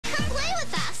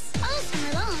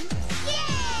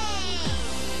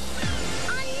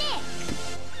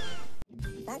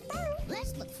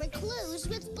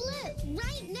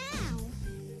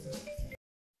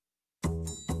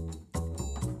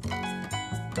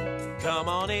Come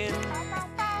on in.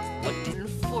 Looking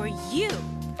for you.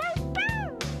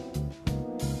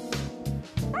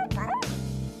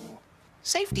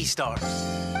 Safety stars.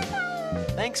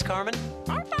 Thanks, Carmen.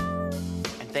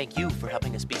 And thank you for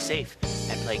helping us be safe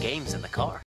and play games in the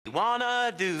car. We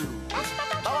wanna do.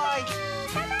 Bye-bye.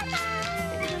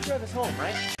 You're gonna drive us home,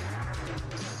 right?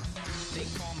 They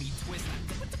call me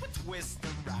twist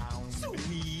around. So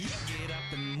we get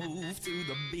up and move to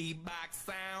the beatbox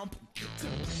sound.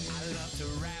 I love to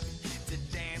rap, to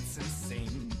dance and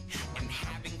sing, and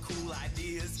having cool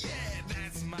ideas, yeah,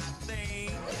 that's my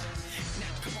thing.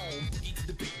 Now come on, boogie to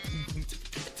the beat,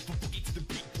 boogie to the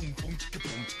beat,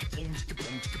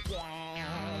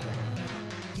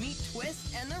 Meet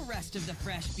Twist and the rest of the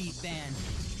Fresh Beat Band.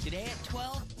 Today at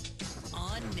 12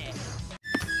 on Nick.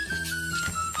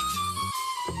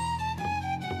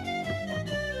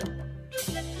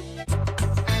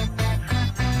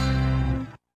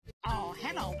 Oh,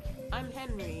 hello. I'm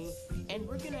Henry, and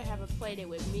we're gonna have a playdate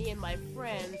with me and my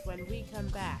friends when we come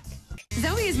back.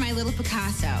 Zoe is my little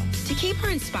Picasso. To keep her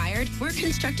inspired, we're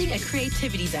constructing a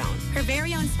creativity zone, her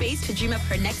very own space to dream up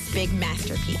her next big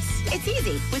masterpiece. It's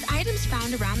easy. With items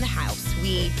found around the house,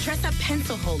 we dress up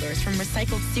pencil holders from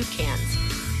recycled soup cans,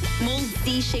 mold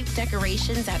C-shaped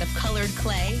decorations out of colored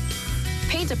clay,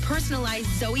 paint a personalized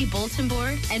Zoe bulletin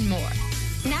board, and more.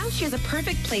 Now she has a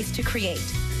perfect place to create.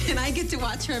 And I get to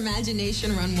watch her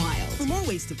imagination run wild. For more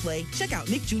ways to play, check out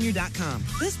NickJr.com.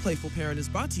 This playful parent is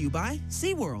brought to you by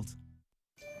SeaWorld.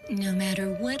 No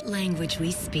matter what language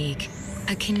we speak,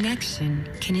 a connection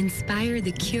can inspire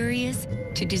the curious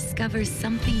to discover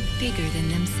something bigger than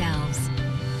themselves.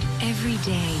 Every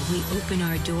day we open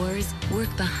our doors, work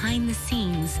behind the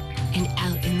scenes, and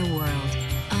out in the world,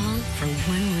 all for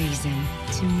one reason,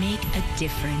 to make a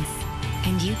difference.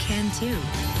 And you can too.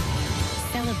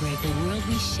 Celebrate the world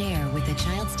we share with a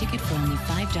child's ticket for only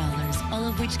 $5, all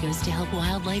of which goes to help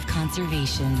wildlife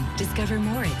conservation. Discover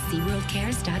more at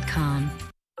SeaWorldCares.com.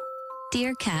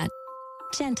 Dear cat,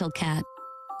 gentle cat,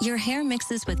 your hair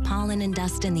mixes with pollen and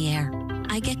dust in the air.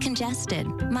 I get congested,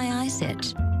 my eyes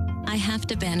itch. I have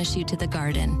to banish you to the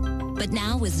garden. But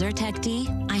now with Zyrtec D,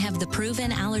 I have the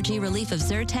proven allergy relief of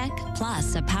Zyrtec,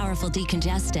 plus a powerful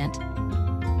decongestant.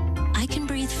 I can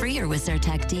breathe freer with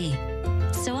Zyrtec D.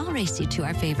 So I'll race you to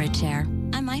our favorite chair.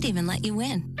 I might even let you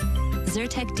win.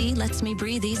 Zyrtec D lets me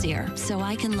breathe easier, so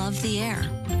I can love the air.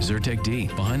 Zyrtec D,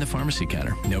 behind the pharmacy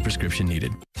counter. No prescription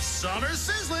needed. Summer's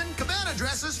sizzling. Cabana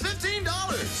dresses,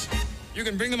 $15. You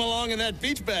can bring them along in that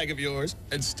beach bag of yours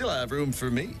and still have room for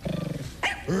me.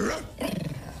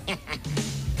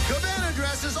 Cabana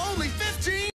dresses only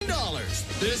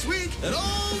 $15. This week at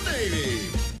Old Navy.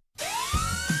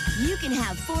 You can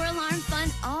have 4-alarm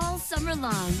fun all summer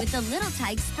long with the Little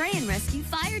Tyke Spray and Rescue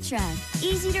Fire Truck.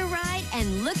 Easy to ride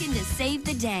and looking to save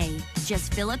the day.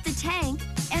 Just fill up the tank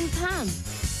and pump.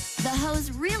 The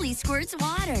hose really squirts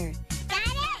water. Got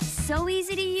it? So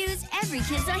easy to use, every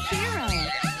kid's a hero.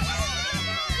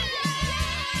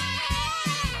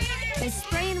 The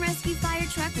Spray and Rescue Fire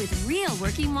Truck with real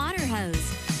working water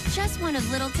hose. Just one of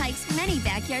Little Tyke's many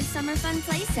backyard summer fun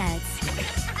play sets.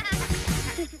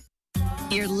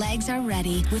 Your legs are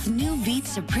ready with new Veet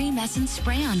Supreme Essence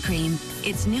Spray-On Cream.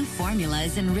 Its new formula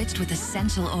is enriched with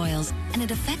essential oils, and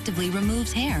it effectively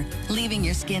removes hair, leaving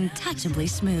your skin touchably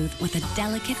smooth with a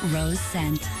delicate rose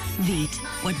scent. Veet,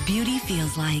 what beauty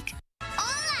feels like.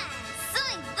 Hola!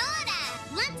 Soy Dora!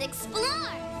 Let's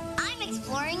explore! I'm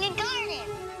exploring a garden.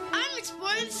 I'm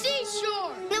exploring the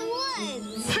seashore. The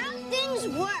woods. How things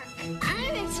work.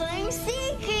 I'm exploring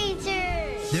sea creatures.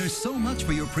 There's so much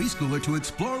for your preschooler to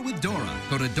explore with Dora.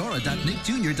 Go to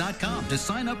Dora.NickJr.com to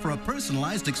sign up for a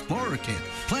personalized Explorer Kit.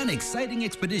 Plan exciting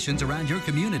expeditions around your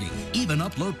community. Even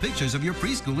upload pictures of your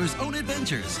preschooler's own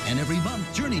adventures. And every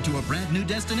month, journey to a brand new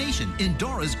destination in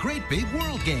Dora's Great Big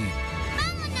World Game.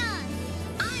 Vámonos!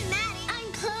 I'm Maddie.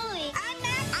 I'm Chloe. I'm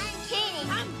Matt. I'm Katie.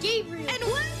 I'm Gabriel. And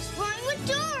we're exploring with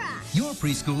Dora. Your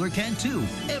preschooler can too.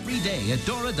 Every day at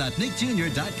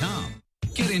Dora.NickJr.com.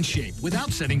 Get in shape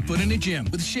without setting foot in a gym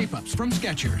with Shape-Ups from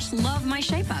Skechers. Love my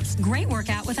Shape-Ups. Great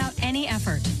workout without any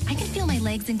effort. I can feel my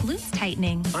legs and glutes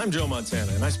tightening. I'm Joe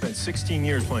Montana, and I spent 16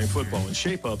 years playing football, and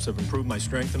Shape-Ups have improved my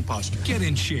strength and posture. Get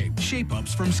in shape.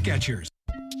 Shape-Ups from Skechers.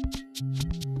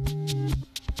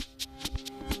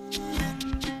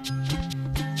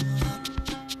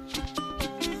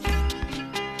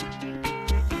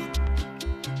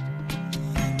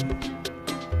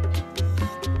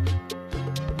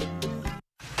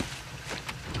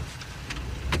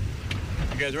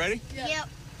 You guys ready? Yep.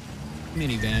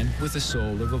 Minivan with the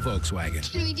soul of a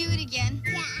Volkswagen. Can we do it again?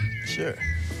 Yeah. Sure.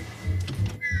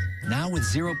 Now with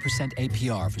 0%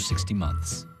 APR for 60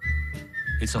 months.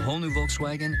 It's a whole new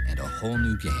Volkswagen and a whole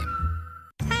new game.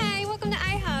 Hi, welcome to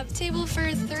IHOP. Table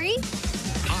for 3?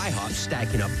 IHOP's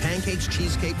stacking up pancakes,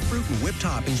 cheesecake, fruit, and whipped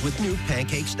toppings with new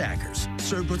pancake stackers.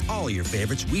 Served with all your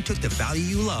favorites, we took the value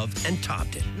you love and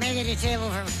topped it. Make it a table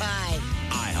for 5.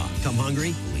 IHOP. Come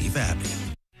hungry, leave happy.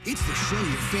 It's the show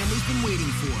your family's been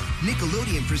waiting for.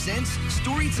 Nickelodeon presents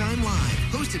Storytime Live,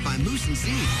 hosted by Moose and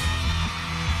Zee.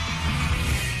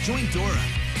 Join Dora,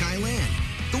 Kylan,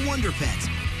 the Wonder Pets,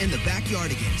 and the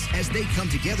Backyardigans as they come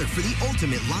together for the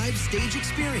ultimate live stage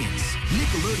experience.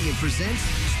 Nickelodeon presents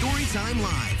Storytime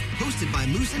Live, hosted by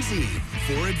Moose and Zee.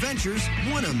 4 adventures,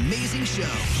 1 amazing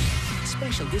show.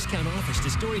 Special discount offers to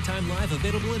Storytime Live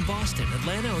available in Boston,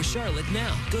 Atlanta, or Charlotte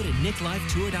now. Go to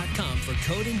NickLiveTour.com for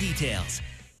code and details.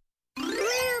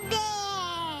 Blue Bear!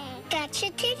 Got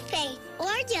your toothpaste.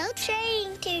 Oreo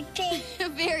train toothpaste.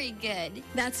 Very good.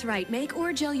 That's right. Make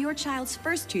Orgel your child's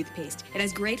first toothpaste. It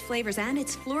has great flavors and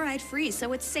it's fluoride-free,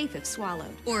 so it's safe if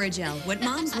swallowed. Orgel, what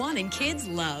moms want and kids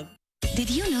love. Did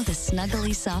you know the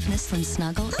snuggly softness from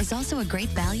Snuggle is also a great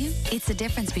value? It's the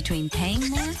difference between paying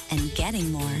more and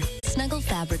getting more. Snuggle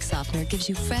Fabric Softener gives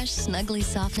you fresh, snuggly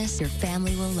softness your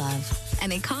family will love.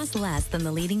 And it costs less than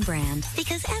the leading brand.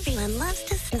 Because everyone loves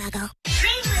to snuggle.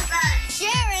 Drink with us.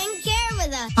 Share and care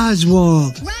with us.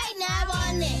 Oswald. Right now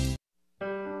on Nick.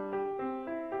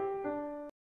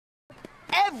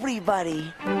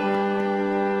 Everybody.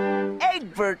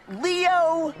 Egbert,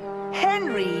 Leo,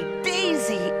 Henry,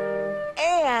 Daisy,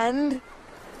 and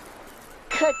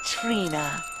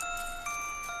Katrina.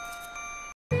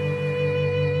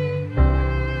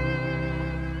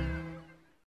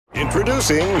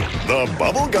 Introducing the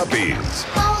Bubble Guppies.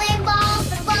 Bowling ball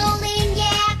for bowling,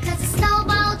 yeah, 'cause a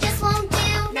snowball just won't do.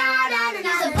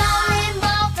 Use a bowling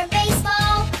ball for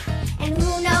baseball, and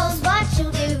who knows what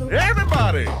you'll do.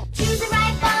 Everybody. Choose the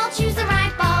right ball, choose the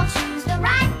right ball, choose the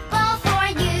right ball for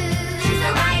you. Choose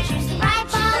the right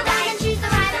ball, and choose the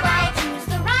right ball, choose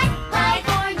the right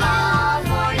ball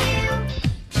for you.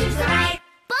 Choose the right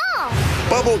ball.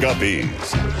 Bubble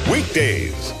Guppies.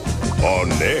 Weekdays on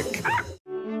Nick.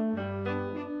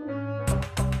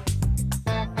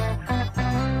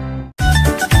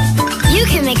 You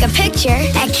can make a picture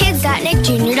at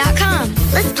kids.nickjr.com.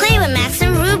 Let's play with Max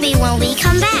and Ruby when we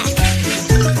come back.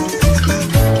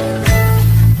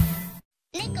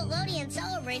 Nickelodeon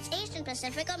celebrates Asian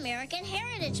Pacific American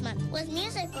Heritage Month with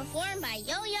music performed by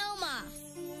Yo-Yo Ma.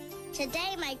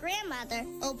 Today, my grandmother,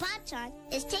 Opachan,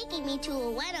 is taking me to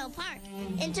Ueno Park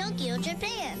in Tokyo,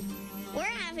 Japan. We're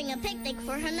having a picnic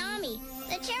for Hanami,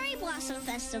 the Cherry Blossom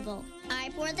Festival. I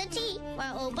pour the tea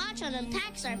while Opachan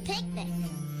unpacks our picnic.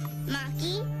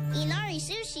 Maki, inari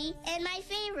sushi, and my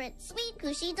favorite, sweet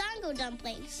kushi dango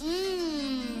dumplings.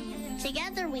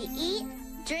 Together we eat,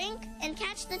 drink, and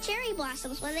catch the cherry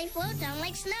blossoms when they float down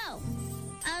like snow.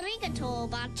 Arigato,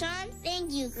 Obachan.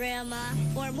 Thank you, Grandma.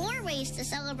 For more ways to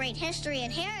celebrate history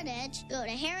and heritage, go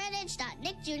to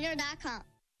heritage.nickjr.com.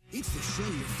 It's the show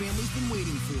your family's been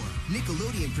waiting for.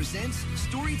 Nickelodeon presents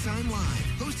Storytime Live,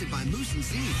 hosted by Moose and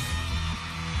Zee.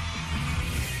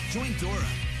 Join Dora,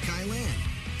 Kylan,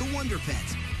 the Wonder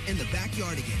Pets, and the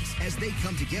Backyardigans as they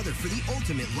come together for the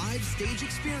ultimate live stage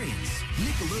experience.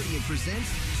 Nickelodeon presents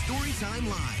Storytime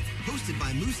Live, hosted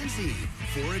by Moose and Zee.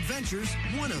 4 adventures,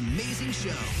 1 amazing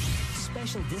show.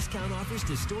 Special discount offers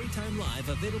to Storytime Live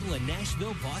available in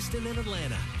Nashville, Boston, and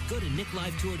Atlanta. Go to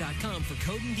NickLiveTour.com for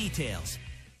code and details.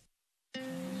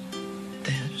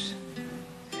 This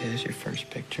is your first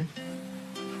picture.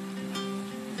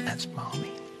 That's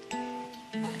Mommy.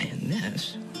 And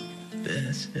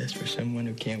this is for someone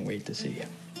who can't wait to see you.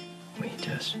 We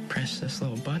just press this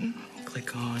little button,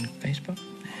 click on Facebook,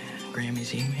 and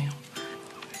Grammy's email,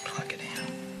 plug it in.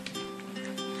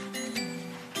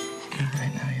 And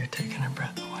right now you're taking her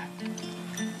breath away.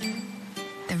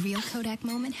 The real Kodak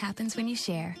moment happens when you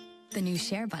share. The new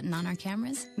share button on our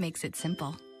cameras makes it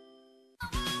simple.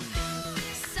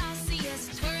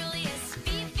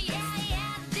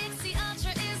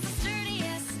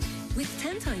 With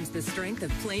 10 times the strength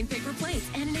of plain paper plates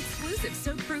and an exclusive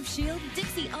soap-proof shield,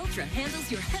 Dixie Ultra handles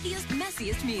your heaviest,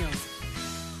 messiest meals.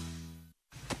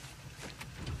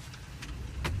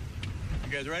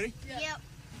 You guys ready? Yep.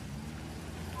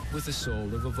 With the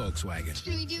soul of a Volkswagen.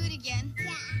 Can we do it again?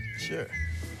 Yeah. Sure.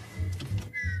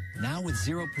 Now with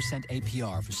 0%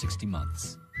 APR for 60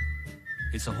 months.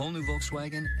 It's a whole new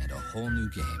Volkswagen and a whole new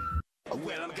game.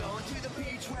 Well, I'm going to the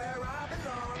beach where I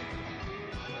belong.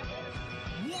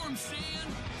 Warm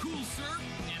sand, cool surf,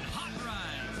 and hot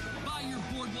rides. Buy your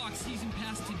Boardwalk season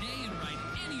pass today and ride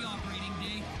any operating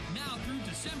day now through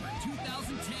December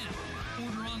 2010.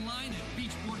 Order online at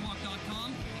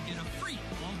beachboardwalk.com and get a free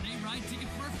all-day ride ticket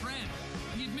for a friend.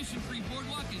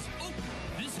 boardwalk is open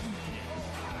this weekend.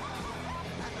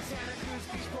 At the Santa Cruz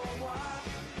Beach Boardwalk,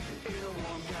 in the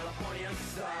warm California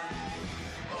sun.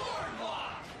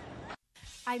 Boardwalk!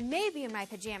 I may be in my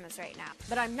pajamas right now,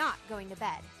 but I'm not going to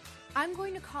bed. I'm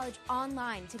going to college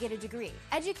online to get a degree.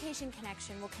 Education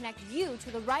Connection will connect you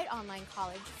to the right online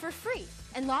college for free.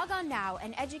 And log on now,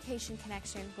 and Education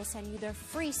Connection will send you their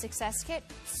free success kit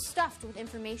stuffed with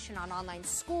information on online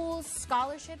schools,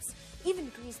 scholarships, even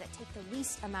degrees that take the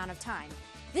least amount of time.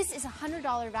 This is a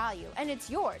 $100 value, and it's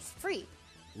yours, free.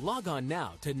 Log on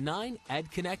now to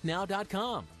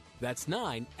 9edconnectnow.com. That's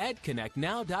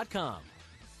 9edconnectnow.com.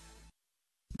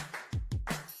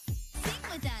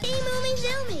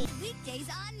 Zoomy. Weekdays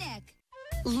on Nick.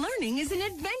 Learning is an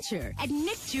adventure at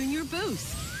Nick Jr.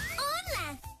 Boost.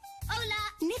 Hola. Hola.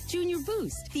 Nick Jr.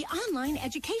 Boost, the online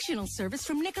educational service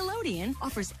from Nickelodeon,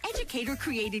 offers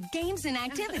educator-created games and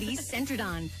activities centered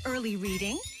on early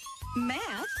reading,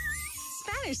 math,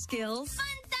 Spanish skills,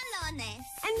 Pantalones.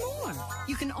 and more.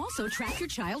 You can also track your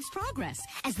child's progress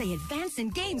as they advance in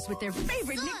games with their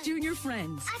favorite Nick Jr.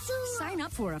 friends. Sign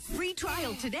up for a free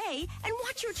trial today and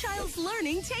watch your child's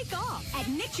learning take off at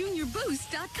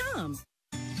NickJrBoost.com.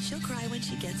 She'll cry when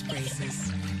she gets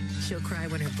braces. She'll cry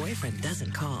when her boyfriend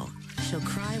doesn't call. She'll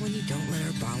cry when you don't let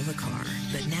her borrow the car.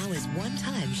 But now is one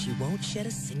time she won't shed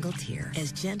a single tear.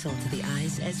 As gentle to the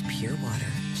eyes as pure water.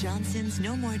 Johnson's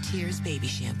No More Tears Baby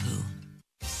Shampoo.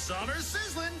 Summer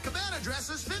sizzling cabana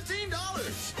dresses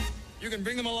 $15. You can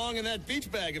bring them along in that beach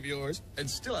bag of yours and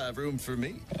still have room for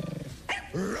me.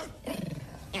 Cabana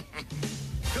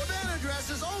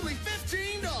dresses only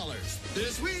 $15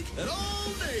 this week at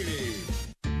Old Navy.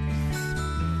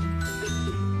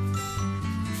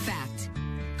 Fact.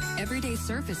 Everyday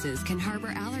surfaces can harbor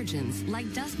allergens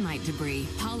like dust mite debris,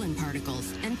 pollen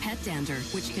particles, and pet dander,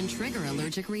 which can trigger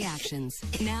allergic reactions.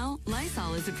 Now,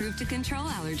 Lysol is approved to control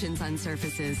allergens on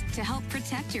surfaces to help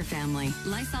protect your family.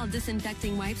 Lysol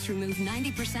disinfecting wipes remove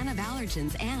 90% of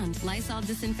allergens, and Lysol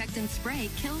disinfectant spray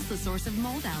kills the source of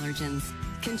mold allergens.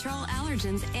 Control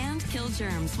allergens and kill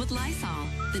germs with Lysol,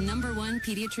 the #1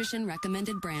 pediatrician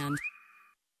recommended brand.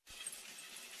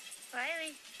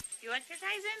 Riley, you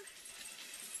exercising?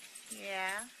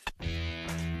 Yeah.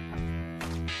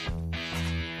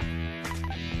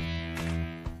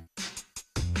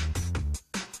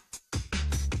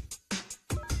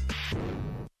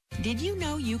 Did you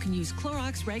know you can use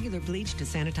Clorox regular bleach to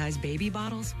sanitize baby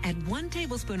bottles? Add 1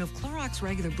 tablespoon of Clorox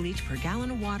regular bleach per gallon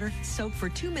of water, soak for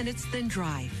 2 minutes, then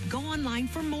dry. Go online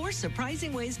for more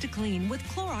surprising ways to clean with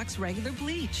Clorox regular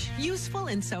bleach. Useful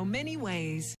in so many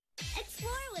ways.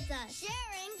 Explore with us.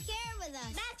 Sharing care with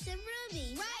us. Max and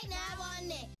Ruby. Right now on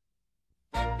Nick.